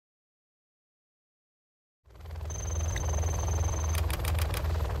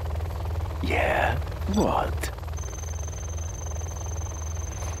Yeah? What?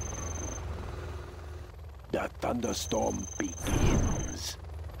 The thunderstorm begins.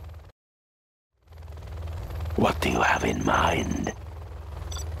 What do you have in mind?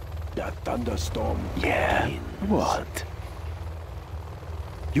 The thunderstorm begins. What?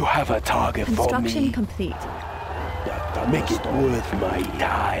 You have a target for me. Construction complete. Make it worth my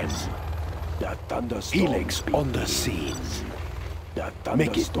time. The thunderstorm Helix on the scene.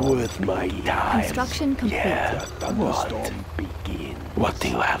 Make it worth my time. Construction complete. Yeah. The thunderstorm begins. What do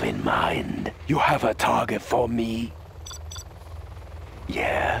you have in mind? You have a target for me?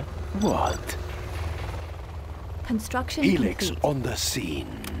 Yeah. What? Construction Helix complete. on the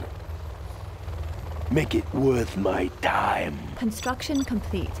scene. Make it worth my time. Construction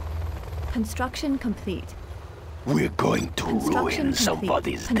complete. Construction complete. We're going to ruin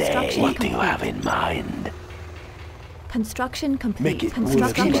somebody's day. What do you have in mind? Construction complete. Make it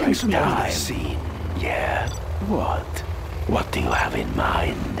worth my time. Yeah. What? What do you have in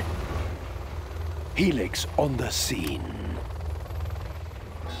mind? Helix on the scene.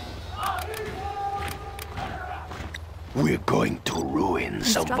 We're going to ruin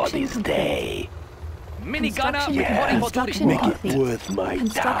somebody's day. Minigunner, Construction Make complete. it worth my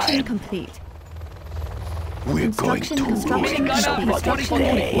Construction time. complete. We're going to Construction ruin somebody's complete.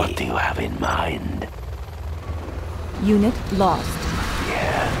 day. What do you have in mind? Unit lost.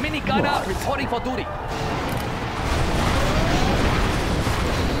 Yeah. Minigunner What? reporting for duty.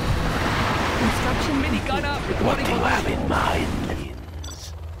 Construction Minigunner What reporting do you for have duty. in mind?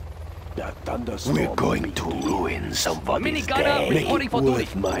 We're going to ruin somebody's Minigunner day. Make reporting it for worth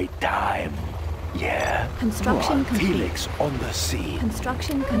duty. my time. Yeah. Construction What? complete. Helix on the scene.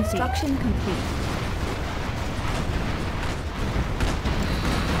 Construction complete. Construction complete.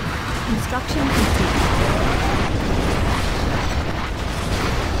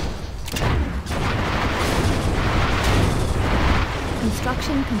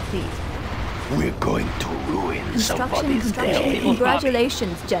 Construction complete. We're going to ruin Construction somebody's complete. day.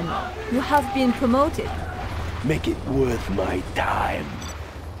 Congratulations, General. You have been promoted. Make it worth my time.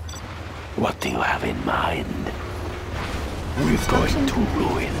 What do you have in mind? We're going to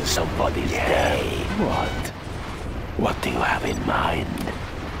ruin somebody's day. What? What do you have in mind?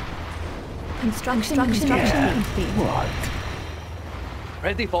 Construction complete. What?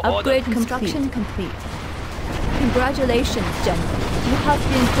 Ready for Upgrade order. construction complete. Congratulations, General. You have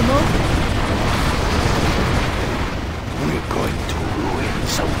been promoted. We're going to ruin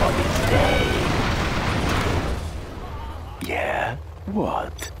somebody's day. Yeah?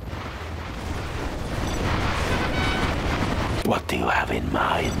 What? What do you have in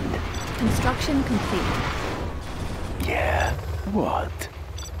mind? Construction complete. Yeah? What?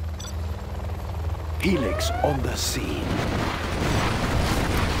 Helix on the scene.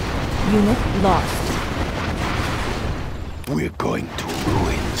 Unit lost. We're going to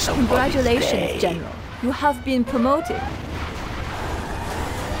ruin somebody's Congratulations, day. General. You have been promoted.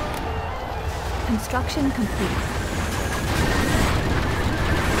 Construction complete.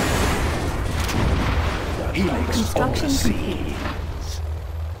 Helix Construction on the complete. scene.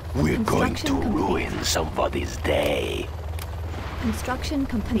 We're going to Construction complete. ruin somebody's day. Construction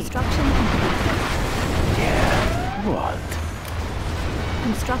complete. Construction complete. Yeah? What?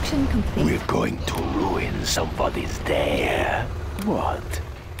 Construction complete. We're going to ruin somebody's day. Yeah? What?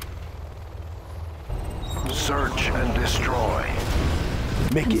 Search and destroy.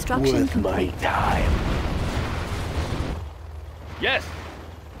 Make it Construction worth my complete. time. Yes.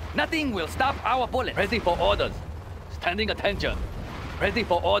 Nothing will stop our bullet. Ready for orders. Standing attention. Ready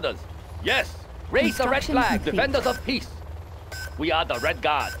for orders. Yes. Raise the red Construction flag. complete. Defenders of peace. We are the Red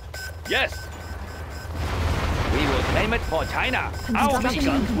Guard. Yes. We will claim it for China. Our Construction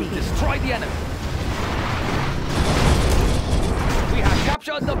mission will complete. destroy the enemy. We have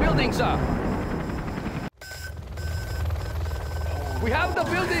captured the building, sir. We have the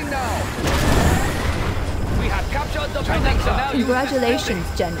building now. We have captured the building, sir. Congratulations,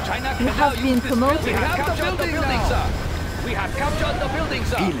 General. China You can have now been use this promoted. building. We have captured the building, sir. We have captured the building,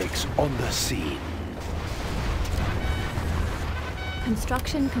 sir. Helix on the scene.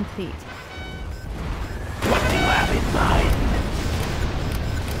 Construction complete. What do you have in mind?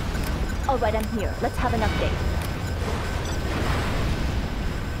 All right, I'm here. Let's have an update.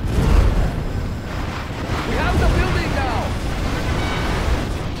 We have the building now.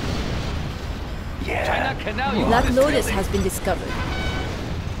 Yeah. China can now use Black this Lotus building. has been discovered.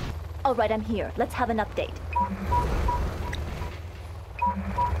 All right, I'm here. Let's have an update.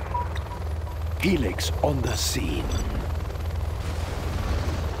 Helix on the scene.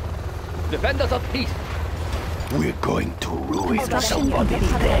 Defenders of peace. We're going to ruin Construction somebody's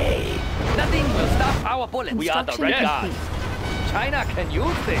complete. day. Nothing will stop our bullet. We are the Construction red guys. complete. China can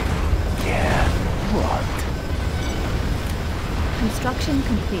use this. Yeah, what? Construction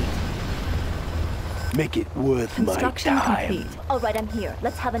complete. Make it worth my Construction time. complete. All right, I'm here.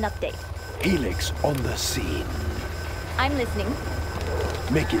 Let's have an update. Helix on the scene. I'm listening.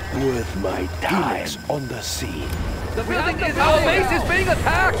 Make it worth my time. Helix on the scene. The building is our base is being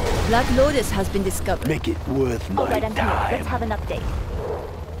attacked. Black Lotus has been discovered. Make it worth All my right, I'm here. time. Let's have an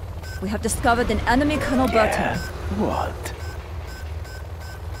update. We have discovered an enemy Colonel Yeah, Burton. what?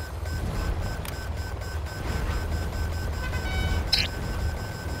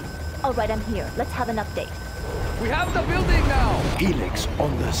 All right, I'm here. Let's have an update. We have the building now. Helix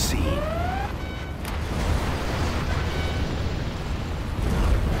on the scene.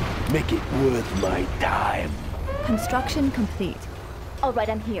 Make it worth my time. Construction complete. All right,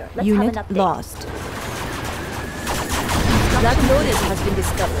 I'm here. Let's Unit have an update. lost. Black Lotus has been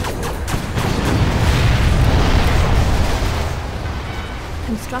discovered.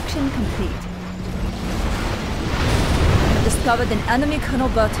 Construction complete. Discovered an enemy Colonel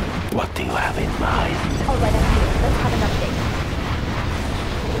Burton. What do you have in mind? All right, I'm here. Let's have an update.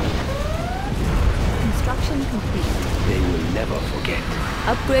 Construction complete. They will never forget.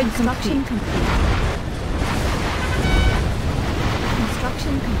 Upgrade construction complete.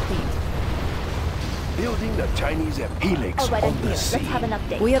 Construction complete. Building the Chinese Empire. Helix All right, I'm on here. the Let's scene. have an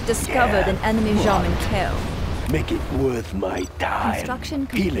update. We have discovered Yeah. an enemy What? German kill. Make it worth my time. Construction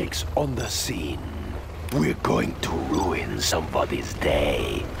complete. Helix on the scene. We're going to ruin somebody's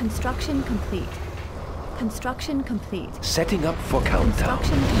day. Construction complete. Construction complete. Setting up for countdown.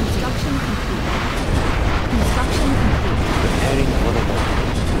 Construction complete. Construction complete. Preparing for the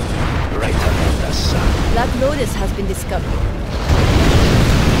moment. Brighter than the sun. Black Lotus has been discovered.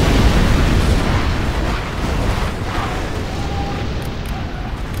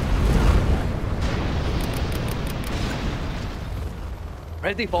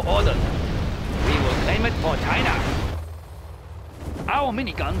 Ready for orders. We will claim it for China. Our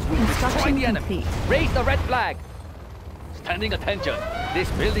miniguns will destroy Construction the enemy. complete. Raise the red flag. Standing attention. This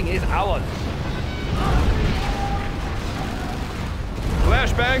building is ours.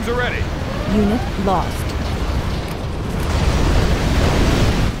 Flashbangs are ready. Unit lost.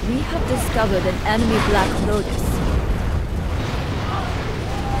 We have discovered an enemy Black Lotus.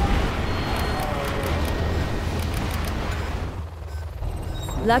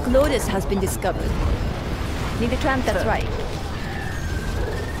 Black Lotus has been discovered. Need a transfer. That's right.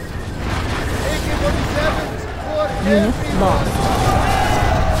 Unit lost.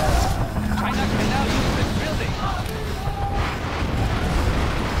 China can now use this building.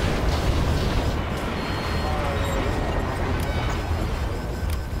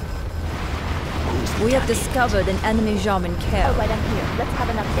 We have discovered an enemy German All kill. right, I'm here. Let's have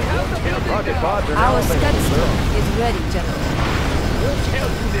an update. Rocket pods are now Our available. Scud is ready, General.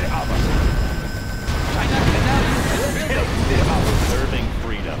 China can now use this building. Serving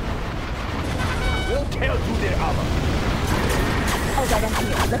freedom. We'll tear through their armor. All right, I'm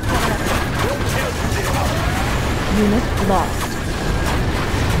here. Let's have an update. We'll tear through their armor. Unit lost.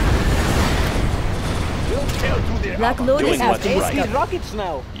 We'll tear through their Black armor. Lotus Doing has what's been right. discovered. Rockets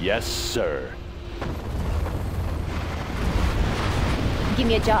now. Yes, sir. Give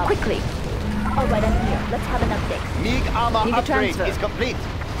me a job. Quickly. All right, I'm here. Let's have an update. MiG armor Need a upgrade transfer. is complete.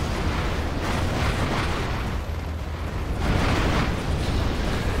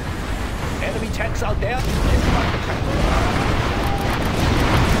 Enemy tanks out there.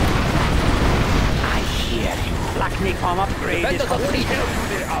 I hear you. Black MiG armor upgrade is Defenders of complete. tear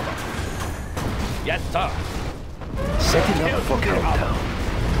through their armor. Yes, sir. Setting up for countdown.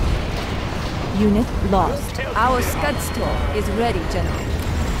 Unit lost. Our Scud is ready, General.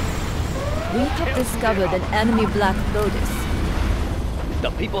 We have discovered an enemy Black Lotus.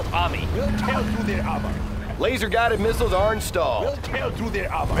 The People's Army. We'll tear through their armor. Laser-guided missiles are installed. We'll tear through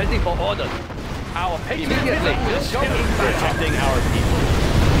their armor. Ready for orders. Our Patriot will show in battle. Protecting our people.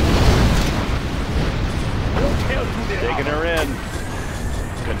 We'll tear through their Taking armor. her in.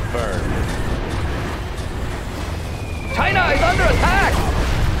 Confirmed. China is under attack!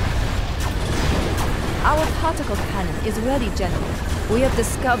 Our particle cannon is ready, General. We have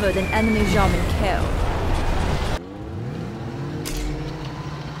discovered an enemy German kill.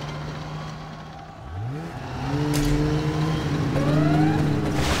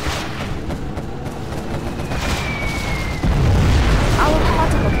 Our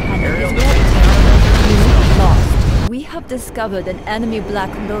particle cannon is ready. Unit lost. We have discovered an enemy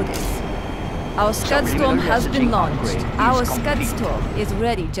Black Lotus. Our Scud Storm has been launched. Our Scud Storm is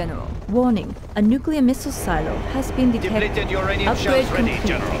ready, General. Warning, a nuclear missile silo has been detected. Depleted uranium Upgrade shells ready, complete.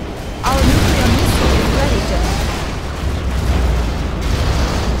 General. Our nuclear missile is ready, General.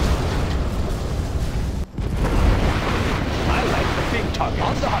 I like the big target.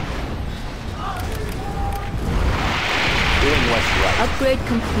 On the hunt. Doing what's right. Upgrade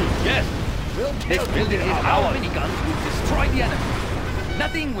complete. Yes. This building is our miniguns will destroy the enemy.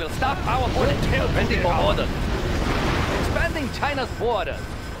 Nothing will stop our bullets. Ready for orders. Expanding China's borders.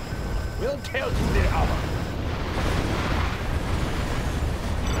 We'll tear through their armor.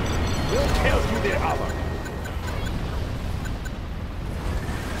 We'll tear through their armor.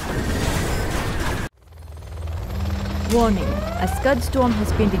 Warning, a Scud Storm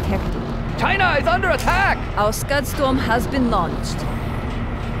has been detected. China is under attack! Our Scud Storm has been launched.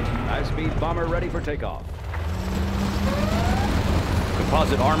 High-speed bomber ready for takeoff.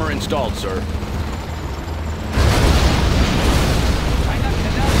 Composite armor installed, sir. China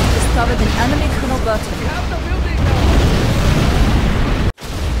cannot... Discovered an enemy Colonel We Burton. have the building now!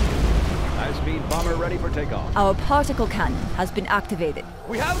 High-speed bomber ready for takeoff. Our particle cannon has been activated.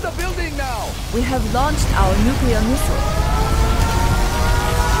 We have the building now! We have launched our nuclear missile.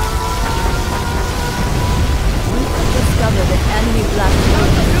 We have discovered an enemy black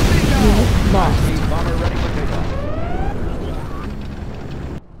hole. Unit lost. High-speed bomber ready for takeoff.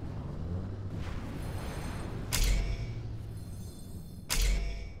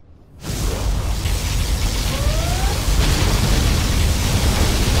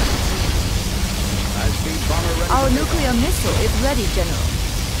 High-speed bomber ready. Our nuclear missile is ready, General.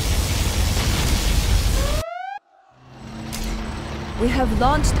 We have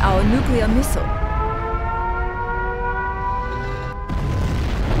launched our nuclear missile.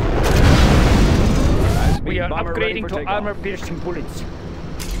 We are upgrading to armor-piercing bullets.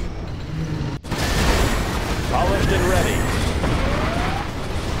 Polished and ready.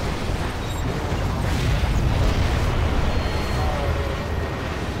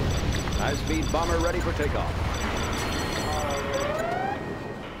 High-speed bomber ready for takeoff.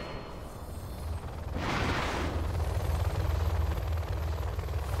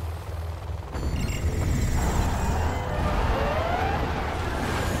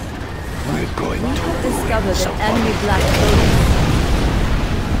 We're going to Discovered an enemy black hole.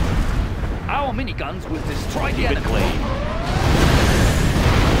 Our miniguns will destroy the Keep it enemy. clean.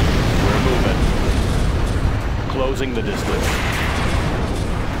 We're moving. Closing the distance.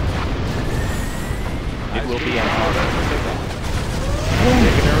 It will be an honor.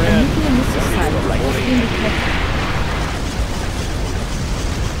 Taking her A in. nuclear missile silo has been detected.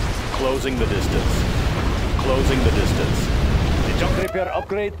 Closing the distance. Closing the distance. The junk repair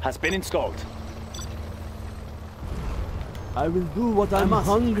upgrade has been installed. I will do what I'm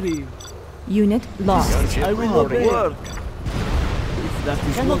hungry. Unit lost. I will obey. If that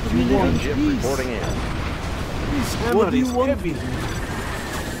is what you want, Gunship please. reporting in. This hammer is heavy.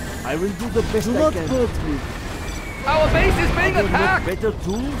 I will do the best I can. Do not hurt me. Our base is being Are there not attacked! better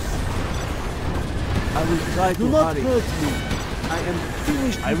tools? I will try to hurry. Do not hurt me. I am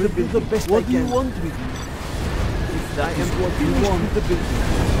finished. I will do the best I can. What do you want with me? If that is what you want with the building.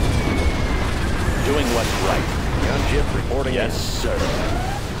 Doing what's right. Gunship reporting Yes, in. sir.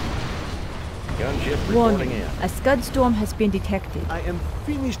 Gunship reporting Warning, in. a Scud Storm has been detected. I am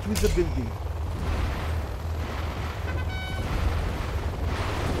finished with the building.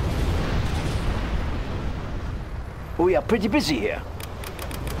 We are pretty busy here.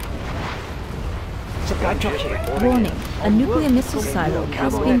 Supply truck here. Warning, a nuclear missile silo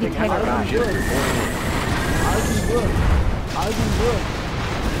has been detected. I will work. I will work.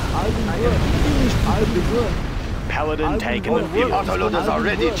 I will work. Finished. I will work. Paladin tank in the field. Autoloaders are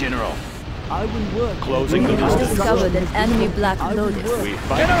ready, General. I will work. Closing the We have distance. discovered an enemy black lotus. We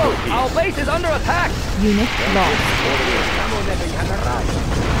fight General, for our peace. base is under attack! Unit lost.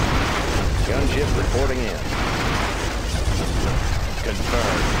 Gunship reporting in.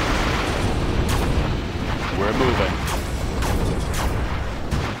 Confirmed. We're moving.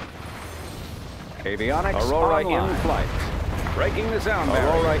 Avionics Aurora in flight. Breaking the sound barrier.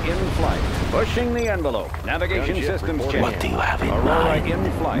 Aurora in flight. Pushing the envelope. Navigation Gunship systems reporting. changing. What do you have in Aurora mind?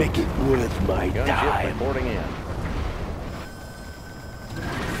 in flight. Make it worth my Gunship time. reporting in.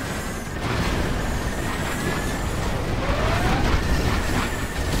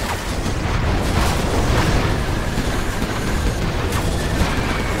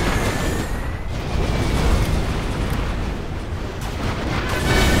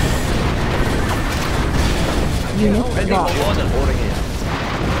 Unit lost. Reporting in.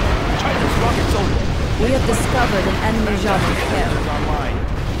 China's rockets over. We have discovered an enemy Java carrier. Online.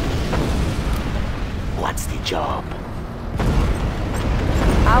 What's the job?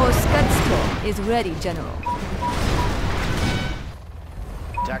 Our Scud store is ready, General.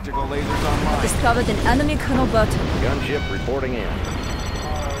 Tactical lasers online. Discovered an enemy Colonel Burton. Gunship reporting in.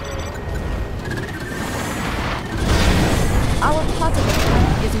 Our particle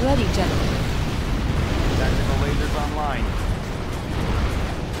cannon is ready, General. Tactical lasers online.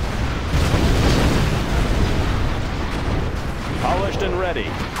 Polished and ready.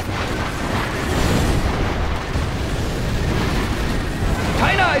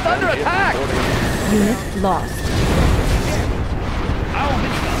 China is under attack! Unit lost. Our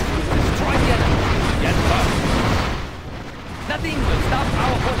miniguns will destroy the enemy. Get first. Nothing will stop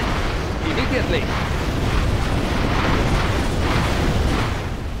our opponent. Immediately.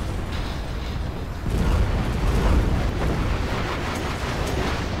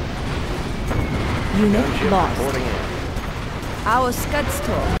 Unit Gunship lost. reporting in. Our Scud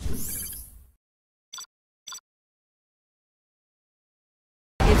store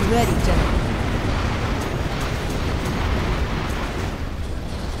is ready, General.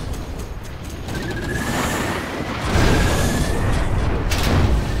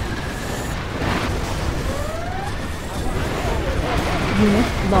 Unit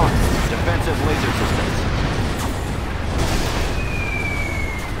lost. Defensive laser systems.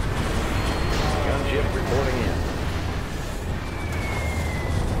 Gunship reporting in.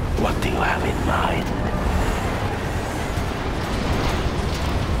 What do you have in mind?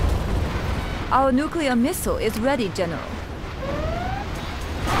 Our nuclear missile is ready, General.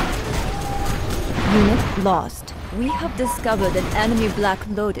 Unit lost. We have discovered an enemy Black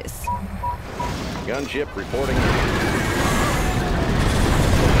Lotus. Gunship reporting in.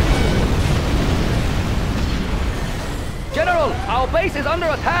 General, our base is under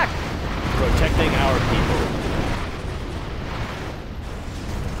attack! Protecting our people.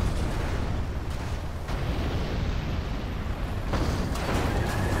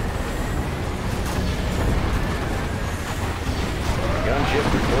 Gunship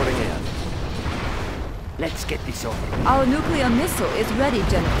reporting in. Let's get this over. Our nuclear missile is ready,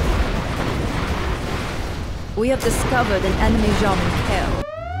 General. We have discovered an enemy German kill.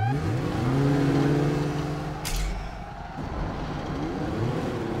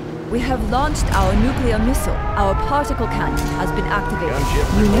 We have launched our nuclear missile. Our particle cannon has been activated.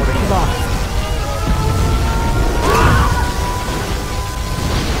 Gunship Unit reporting in. lost.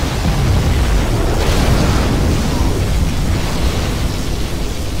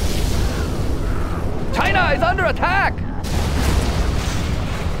 China is under attack!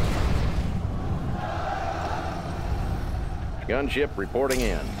 Gunship reporting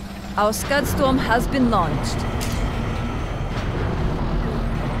in. Our Scud storm has been launched.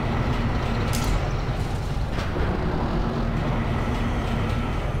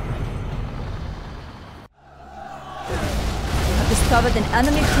 We have discovered an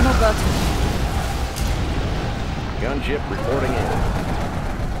enemy Colonel Burton. Gunship reporting in.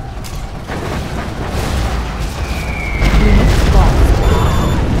 Unit lost.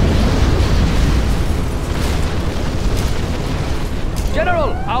 General,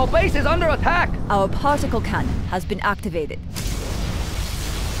 our base is under attack! Our particle cannon has been activated.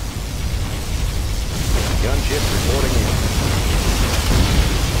 Gunship reporting in.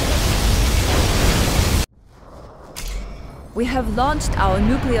 We have launched our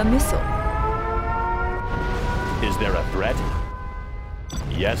nuclear missile. Is there a threat?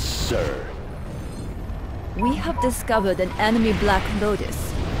 Yes, sir. We have discovered an enemy Black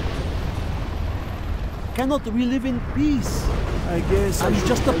Lotus. Cannot we live in peace? I guess I'm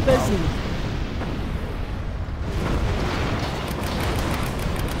just a peasant.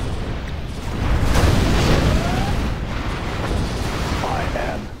 I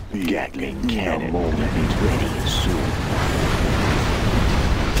am Gatling cannon. Moment is ready soon.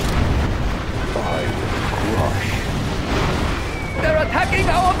 I will crush. They're attacking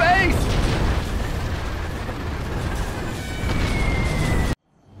our base!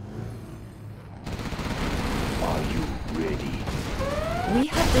 Are you ready? We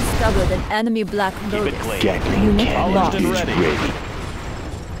have discovered an enemy Black Keep it Lotus. clean. Gatling Unit cannon lost. is Polished and ready. ready.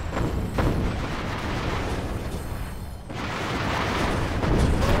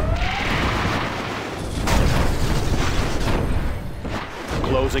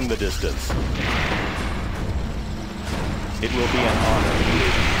 Closing the distance. It will be an honor.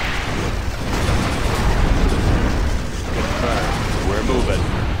 Confirmed. We're moving.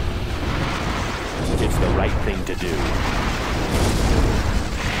 It's the right thing to do.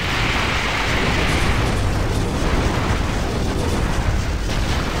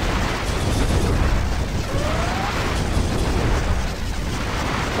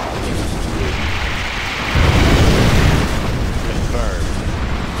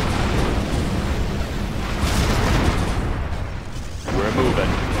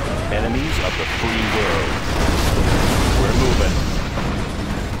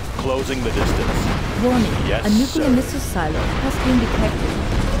 Closing the distance. Warning, Yes, a nuclear sir. missile silo has been detected.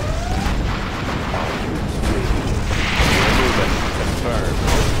 We're moving. Confirmed.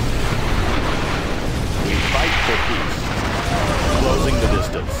 We fight for peace. Closing the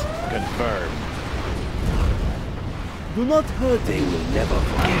distance. Confirmed. Do not hurt They me. will never I'm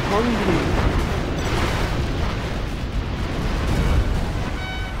forget. hungry.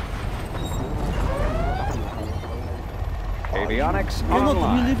 Avionics Cannot we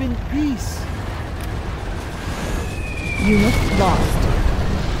online. live in peace? Unit lost.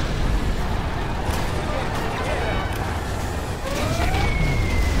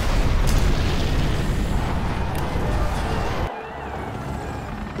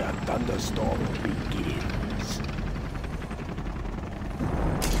 The thunderstorm begins.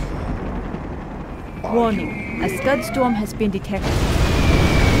 Warning, a scud storm has been detected.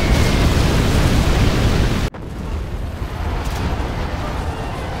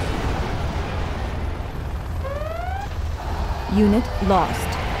 Unit lost.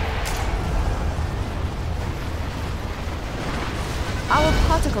 Our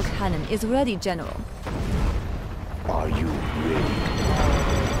particle cannon is ready, General. Are you ready?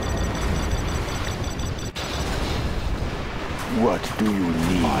 What do you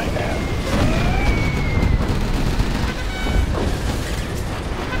need? I am.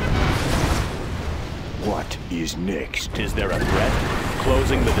 What is next? Is there a threat?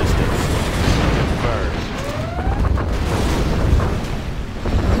 Closing the distance. Confirmed.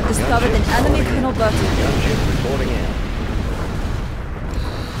 Discovered an enemy Colonel Burton. Gunship reporting in.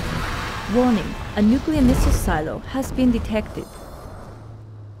 Warning, a nuclear missile silo has been detected.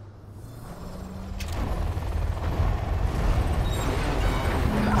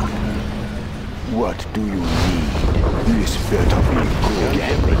 What do you need? This better be good.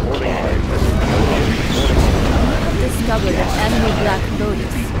 Discovered an enemy Black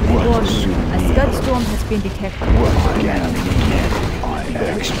Lotus. Warning, a scud storm has been detected. What can we get?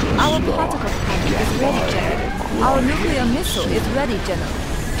 Extra Our strong. particle cannon is ready, General. Our nuclear missile is ready, General.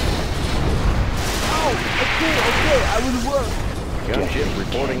 Okay, I will work. Gunship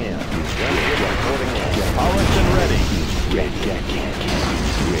reporting in. Gunship reporting in. Polished and ready. Get.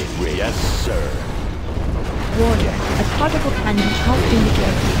 Yes, sir. Warning, a particle cannon has been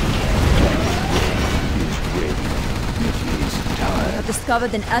detected. We have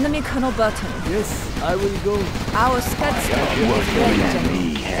discovered an enemy Colonel Burton. Yes, I will go. Our scud storm is ready,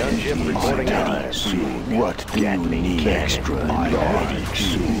 General. Gunship reporting in. What do you need? Extra long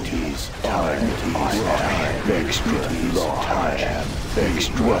suit is time. Extra long time.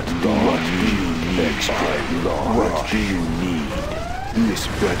 Extra what do you need? Extra long. What do you need? This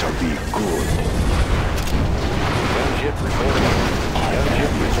better be good. Gunship reporting in.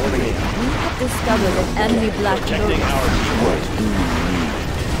 Gunship reporting in. We have discovered an enemy Black Protecting Lotus. our team. What do you need?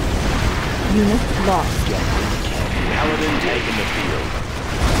 Unit lost. Paladin taking the field.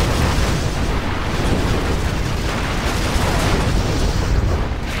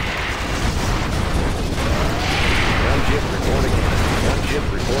 Gunship reporting in. Gunship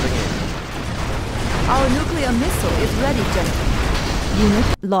reporting in. Our nuclear missile is ready, General.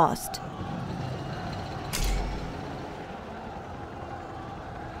 Unit lost.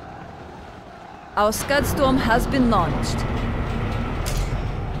 Our scud storm has been launched.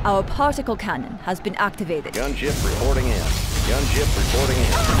 Our particle cannon has been activated. Gunship reporting in. Gunship reporting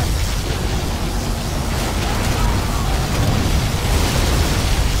in.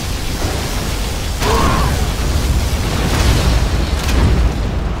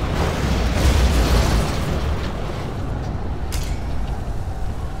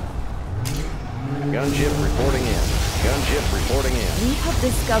 Gunship reporting in. Gunship reporting in. We have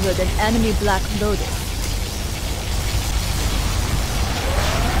discovered an enemy Black Lotus.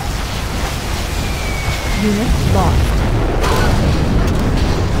 Unit lost.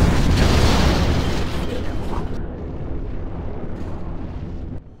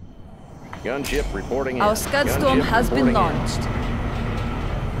 Gunship reporting in. Our scud storm Gunship has been reporting in. launched.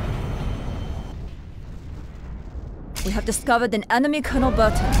 We have discovered an enemy Colonel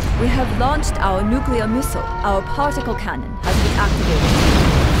Burton. We have launched our nuclear missile. Our particle cannon has been activated.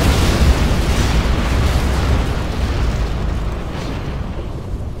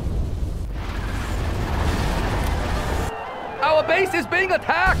 Our base is being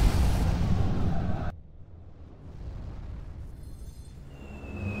attacked!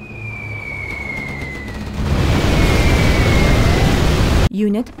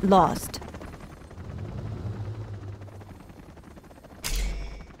 Unit lost.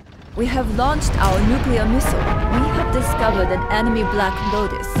 We have launched our nuclear missile. We have discovered an enemy Black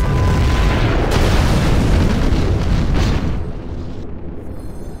Lotus.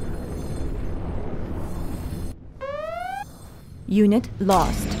 Unit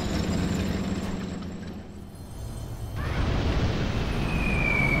lost.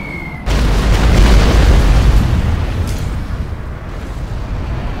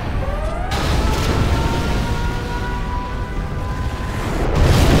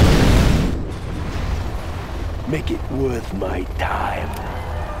 Make it worth my time.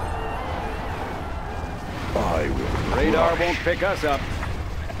 I will. Radar won't pick us up.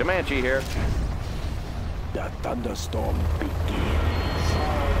 Comanche here. The thunderstorm begins.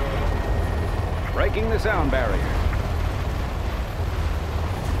 Breaking the sound barrier.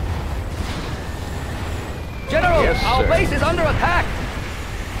 General, Yes, our sir. base is under attack!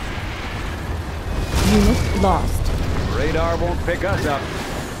 Unit lost. Radar won't pick us up.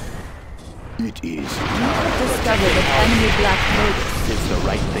 It is Discovered an enemy Black Lotus. It's the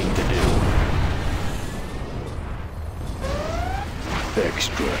right thing to do.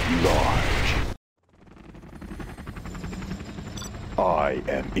 Extra large. I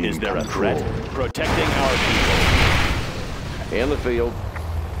am in Is there a control. threat? Protecting our people. In the field.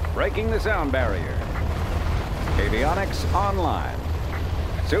 Breaking the sound barrier. Avionics online.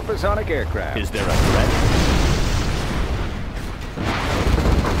 Supersonic aircraft. Is there a threat?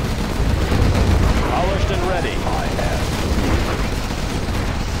 Polished and ready. I am.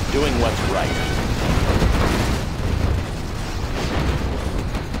 Doing what's right.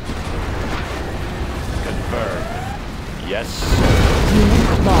 Confirmed. Yes, sir.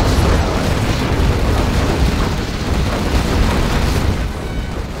 Unit lost.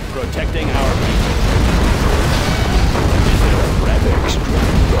 Protecting our people. Is there a threat? Extra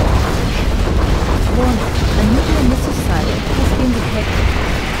large. Warning. A nuclear missile silo has been detected.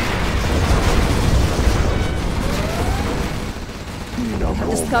 In a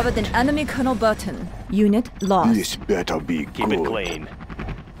moment. Discovered an enemy Colonel Burton. Unit lost. This better be Keep good. it clean.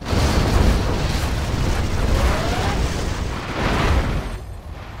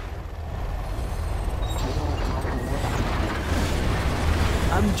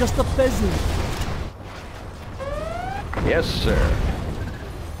 I'm just a peasant. Yes, sir.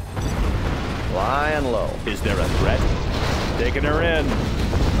 Flying low. Is there a threat? Taking her in.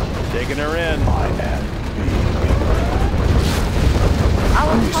 Taking her in. I am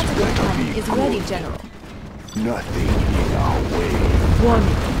Our This particle better cannon be is ready, good. General. nothing in our way.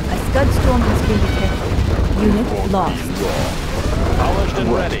 Warning. A Scud storm has been detected. Unit lost. Polished and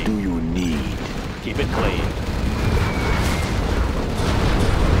What ready. do you need? Keep it clean.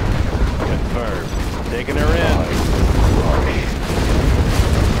 Confirmed. Taking her in.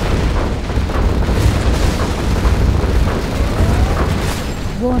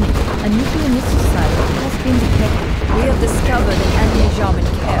 Warning. A nuclear missile silo has been detected. We have discovered an enemy German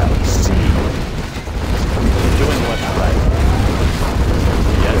care. Doing what's right.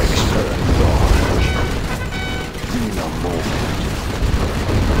 Yes, sir. In a moment,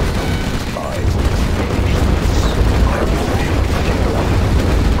 I will finish this. I will take care of it.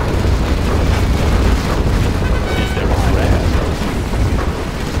 Is there a threat?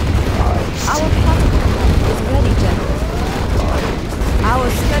 Our particle cannon is ready, General. Our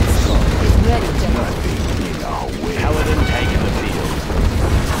Scud storm is ready, General. Nothing in our way. Paladin tank in the field.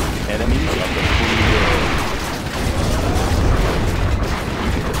 Enemies of the free world. You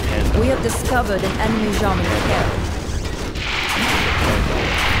can depend on We have discovered an enemy German care.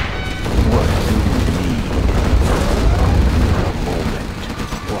 What do you need? In a moment.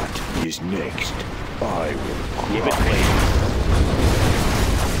 What is next? I will Keep it crush. clean.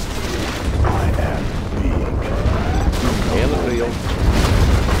 I am big. In the field.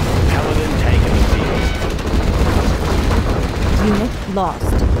 Paladin tank in the field. Unit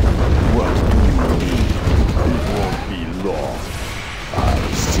lost. What do you need? It won't be long. I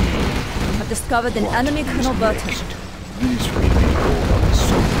see. Have discovered an What enemy is Colonel Burton. next? This will be over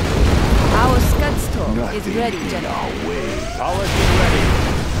soon. Our Scud storm is Nothing ready, in General. our way. Polished and ready.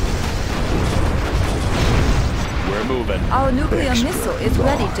 We're moving. Our nuclear Extra missile is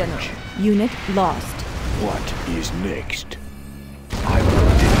ready, large. General. Unit lost. What is next? I will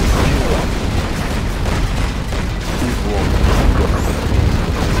take care of it. It won't be long.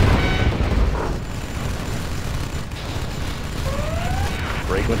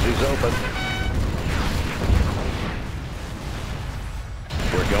 Frequencies open.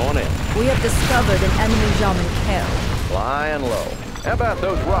 We're going in. We have discovered an enemy German care. Flying low. How about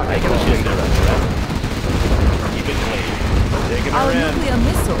those rockets? Is there a threat? Keep it clean. Taking Our her in. nuclear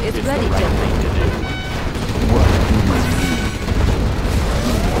missile is It's ready, the right General. thing to do. What do you need?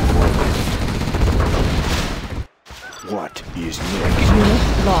 What is next? Unit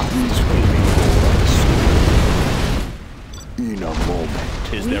lost. This will be over soon. In a moment.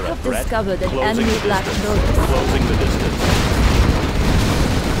 Is We there a have threat? discovered an Closing enemy the Black distance. Lotus. Closing the distance.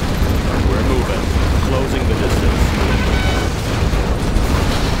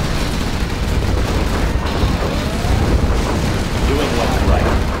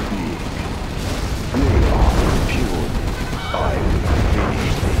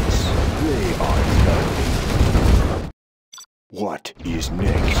 is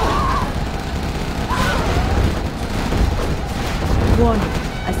next? Warning,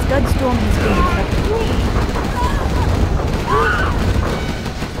 a scud storm has been detected.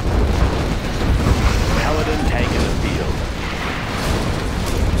 Paladin tank in the field.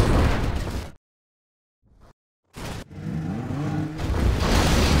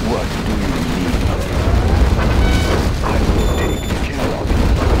 What do you need? I will take care of you.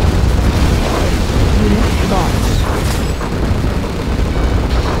 Unit lost.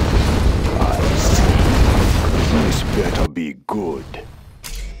 I see. This better be good.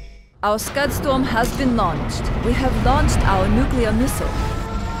 Our scud storm has been launched. We have launched our nuclear missile.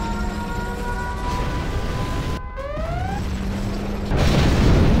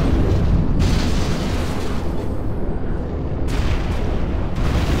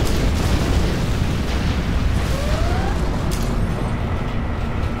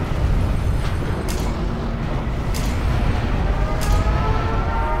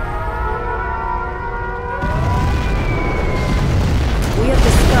 We have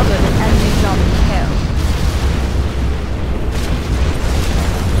discovered an enemy German tail.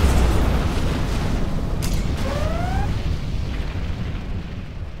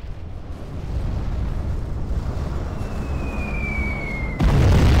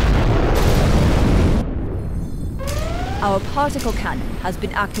 Our particle cannon has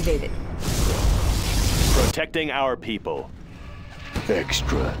been activated. Protecting our people.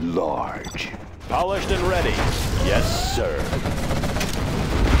 Extra large. Polished and ready. Yes, sir.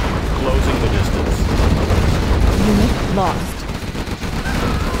 Closing the distance. Unit lost.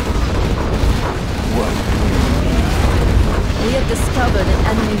 What do you need? We have discovered an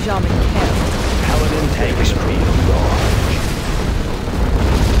enemy German tail. Paladin tank in the Extra field. large.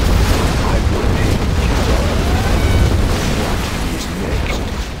 I will take care of you. What is next?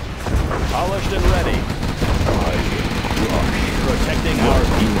 Polished and ready. I will crush. Protecting our What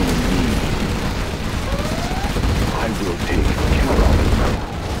do people. you need? I will take care of you.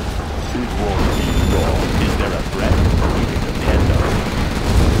 It won't be long. Is there a threat? You can depend on it.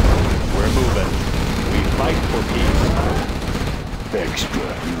 We're moving. We fight for peace. Extra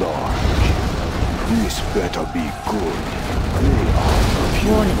large. This better be good. They are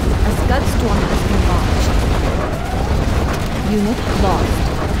pure. Warning, a scud storm has been launched. Unit lost.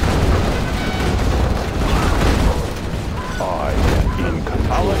 I am in control.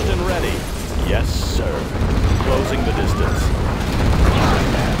 Polished and ready. Yes, sir. Closing the distance.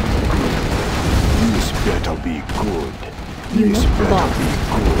 This better be good. Unit This better lost. be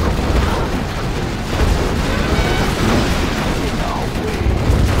good. In our way.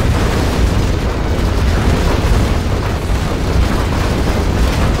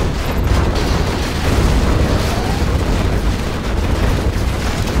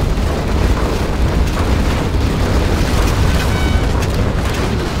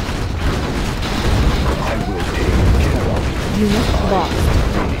 I will take care of you. Unit lost.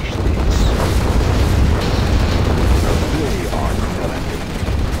 Finish this. They are nothing.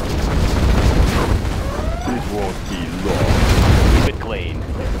 It won't be long. Keep it clean.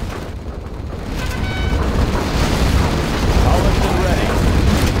 Polished and ready.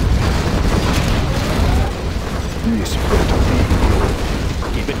 This better be good.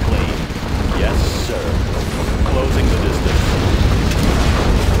 Keep it clean. Yes, sir. Closing the distance.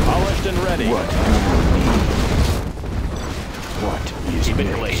 Polished and ready. What do you need? What is Keep it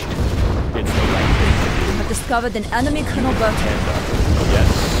next? clean. It's the right thing to do. We have discovered an enemy Colonel Burton. Hand up. Yes,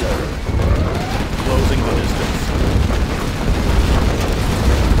 sir. Closing the distance.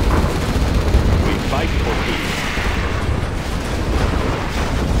 We fight for peace.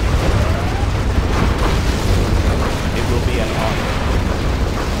 It will be an honor.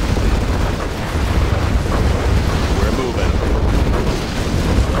 We're moving.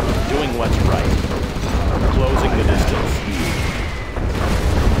 Doing what's right. Closing the distance.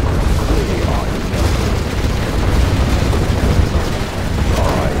 They are nothing.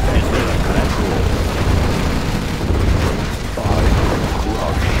 Is there a threat? I will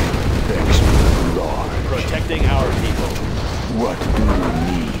crush. Extra large. Protecting our people. What do you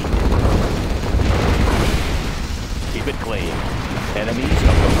need? Keep it clean. Enemies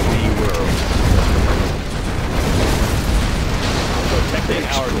of the free world. Protecting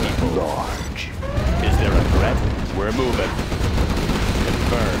our Extra people. large. Is there a threat? We're moving.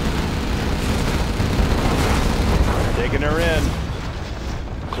 Confirmed. Taking her in.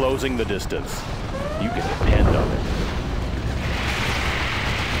 Closing the distance. You can depend on it.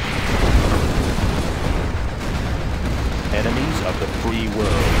 Enemies of the free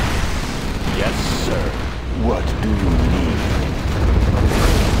world. Yes, sir. What do you need?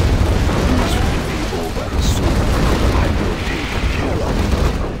 This will be over soon. I will take care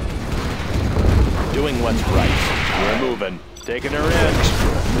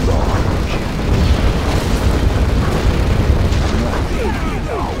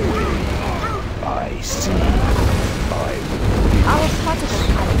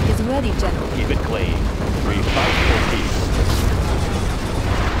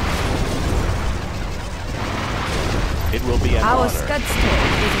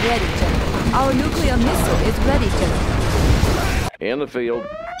ready, General. Our nuclear missile is ready, General. In the field.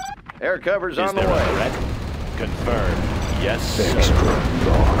 Air cover's Is on the there a way. threat? Confirmed. Yes, sir. Extra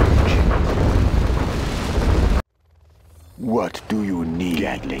large. What do you need?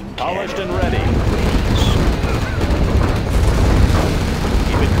 Gatling Polished cannon. and ready. Please.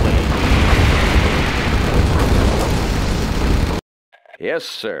 Keep it clean. Yes,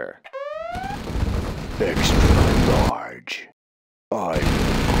 sir. Extra large. I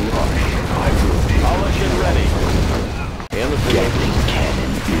crush. I will be. Polished and ready. In the field. Gatling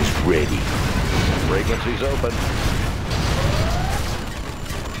cannon is ready. Frequencies open.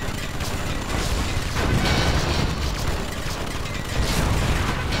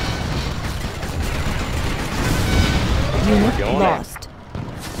 Unit Going in. lost.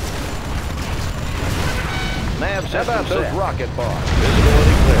 Nav, how about those rocket bars?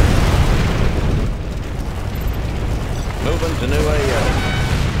 Visibility clear. Moving to new AO.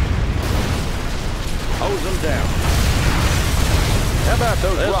 Hose them down. How about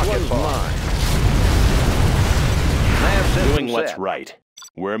those rocket bars? Nav system Doing what's set. right.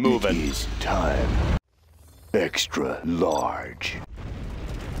 We're It moving. is time. Extra large.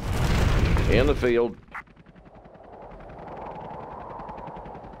 In the field.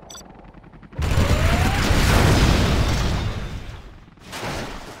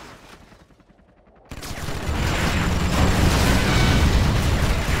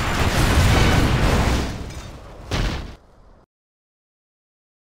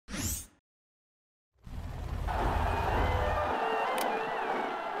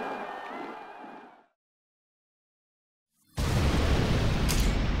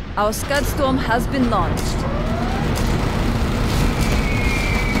 Our Scud Storm has been launched.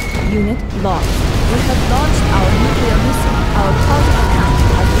 Unit lost. We have launched our nuclear missile. Our target account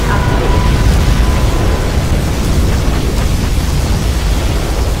has been activated.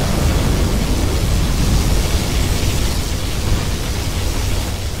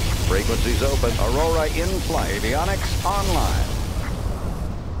 Frequencies open. Aurora in flight. Avionics online.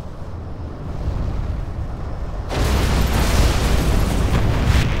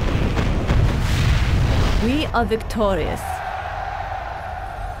 We are victorious.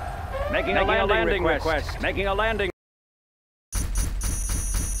 Making a landing request. Making a landing.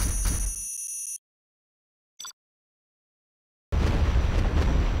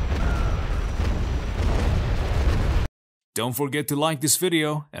 Don't forget to like this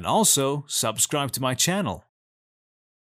video and also subscribe to my channel.